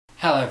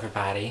Hello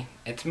everybody,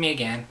 it's me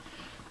again.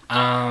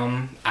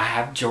 I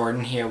have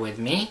Jordan here with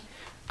me.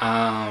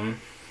 Well,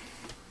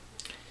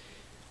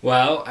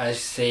 as you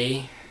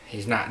see,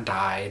 he's not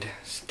died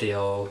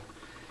still.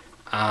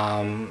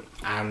 I'm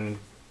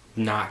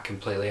not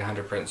completely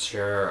 100%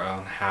 sure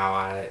on how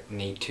I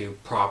need to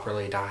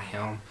properly dye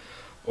him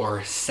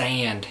or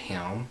sand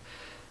him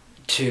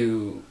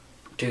to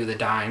do the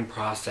dyeing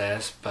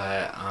process,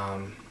 but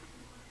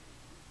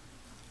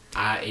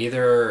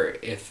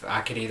if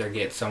I could either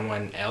get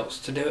someone else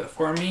to do it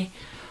for me,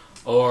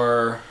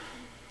 or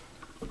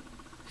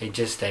he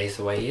just stays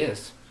the way he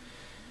is.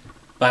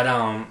 But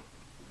I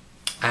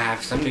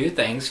have some new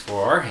things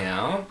for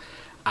him.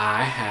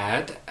 I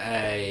had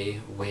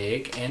a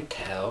wig and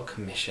tail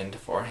commissioned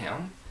for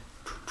him,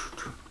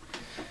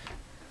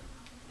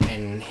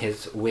 and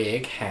his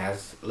wig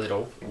has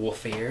little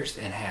wolf ears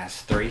and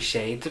has 3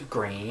 shades of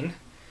green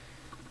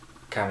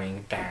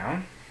coming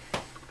down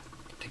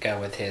to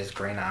go with his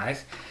green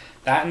eyes.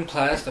 That, and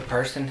plus the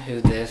person who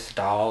this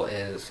doll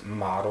is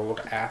modeled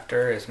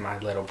after is my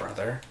little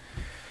brother.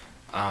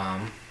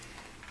 And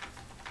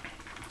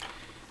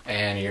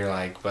you're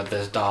like, but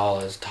this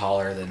doll is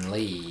taller than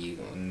Lee,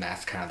 and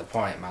that's kind of the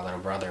point. My little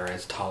brother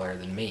is taller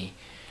than me,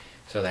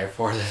 so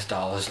therefore this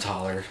doll is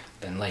taller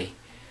than Lee.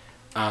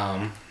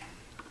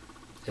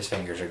 His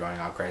fingers are going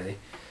all crazy.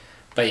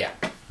 But yeah,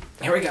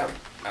 here we go.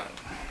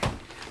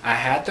 I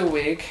had the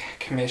wig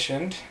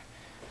commissioned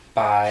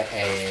by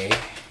a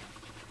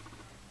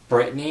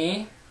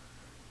Brittany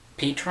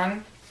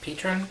Petron,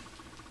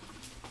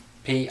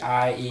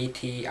 P-I-E-T-R-O-N.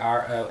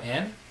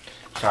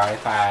 Sorry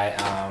if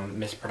I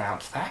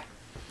mispronounced that.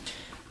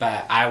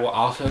 But I will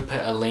also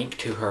put a link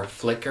to her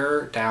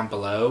Flickr down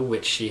below,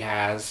 which she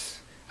has.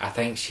 I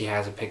think she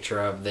has a picture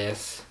of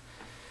this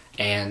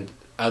and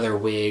other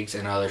wigs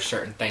and other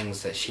certain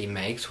things that she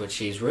makes, which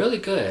she's really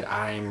good.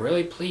 I am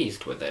really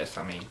pleased with this.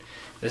 I mean,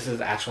 this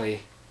is actually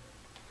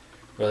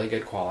really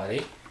good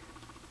quality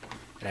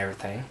and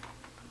everything.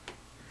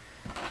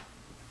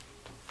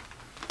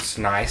 It's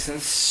nice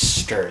and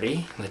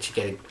sturdy. Let you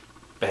get a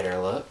better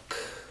look.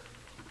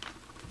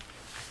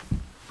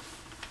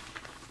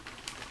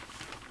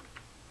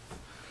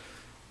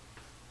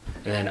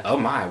 And then, oh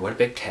my, what a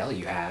big tail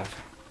you have.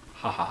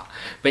 Haha.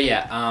 But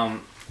yeah,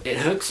 it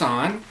hooks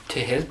on to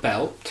his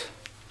belt,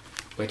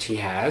 which he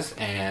has,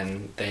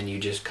 and then you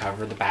just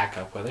cover the back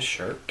up with a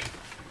shirt.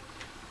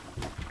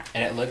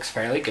 And it looks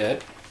fairly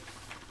good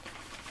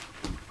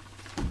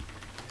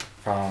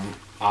from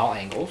all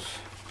angles.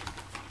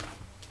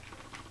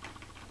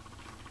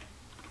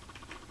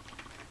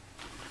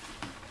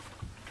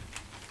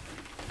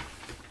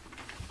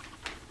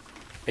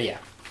 But yeah,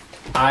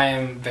 I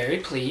am very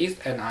pleased,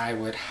 and I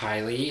would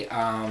highly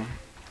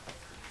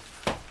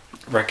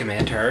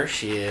recommend her.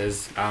 She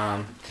was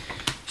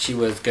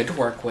good to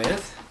work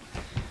with,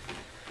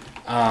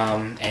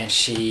 and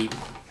she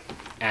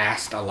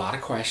asked a lot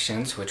of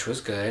questions, which was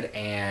good,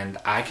 and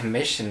I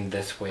commissioned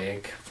this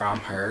wig from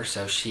her,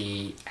 so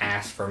she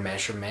asked for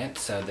measurements,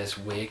 so this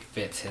wig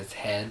fits his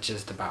head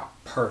just about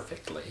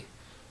perfectly.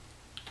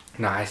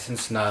 Nice and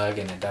snug,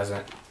 and it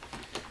doesn't,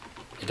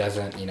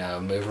 you know,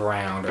 move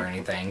around or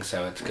anything,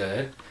 so it's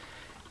good.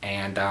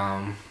 And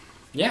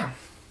yeah,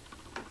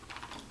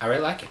 I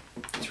really like it.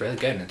 It's really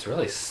good, and it's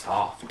really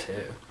soft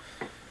too.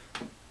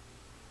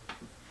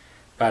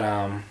 But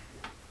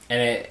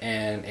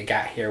and it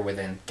got here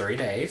within 3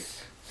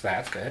 days, so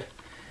that's good.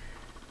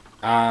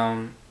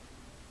 Like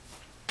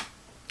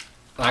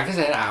I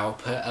said, I'll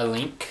put a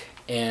link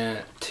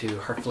to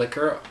her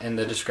Flickr in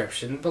the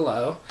description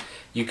below.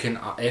 You can,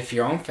 if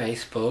you're on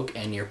Facebook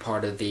and you're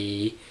part of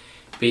the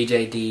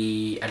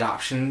BJD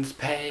adoptions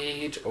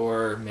page,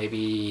 or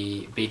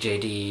maybe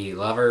BJD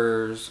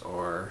lovers,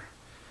 or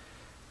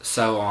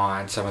so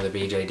on, some of the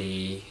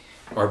BJD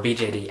or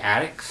BJD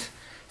addicts,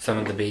 some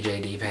of the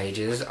BJD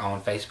pages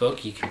on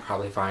Facebook, you can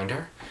probably find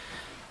her.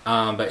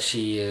 But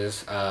she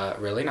is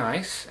really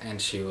nice,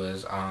 and she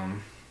was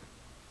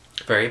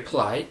very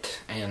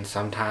polite, and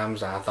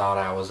sometimes I thought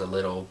I was a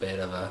little bit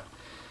of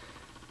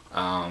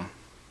a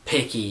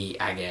picky,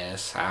 I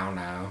guess, I don't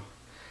know.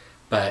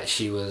 But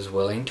she was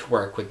willing to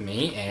work with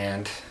me,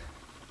 and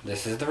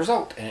this is the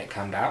result, and it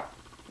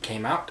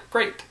came out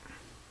great.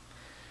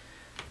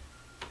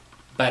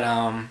 But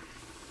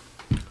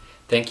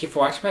thank you for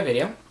watching my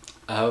video.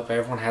 I hope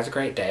everyone has a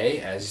great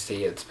day. As you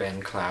see, it's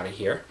been cloudy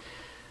here,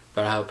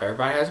 but I hope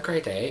everybody has a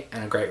great day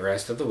and a great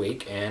rest of the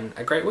week and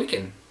a great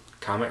weekend.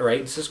 Comment, rate,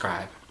 and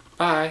subscribe.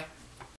 Bye.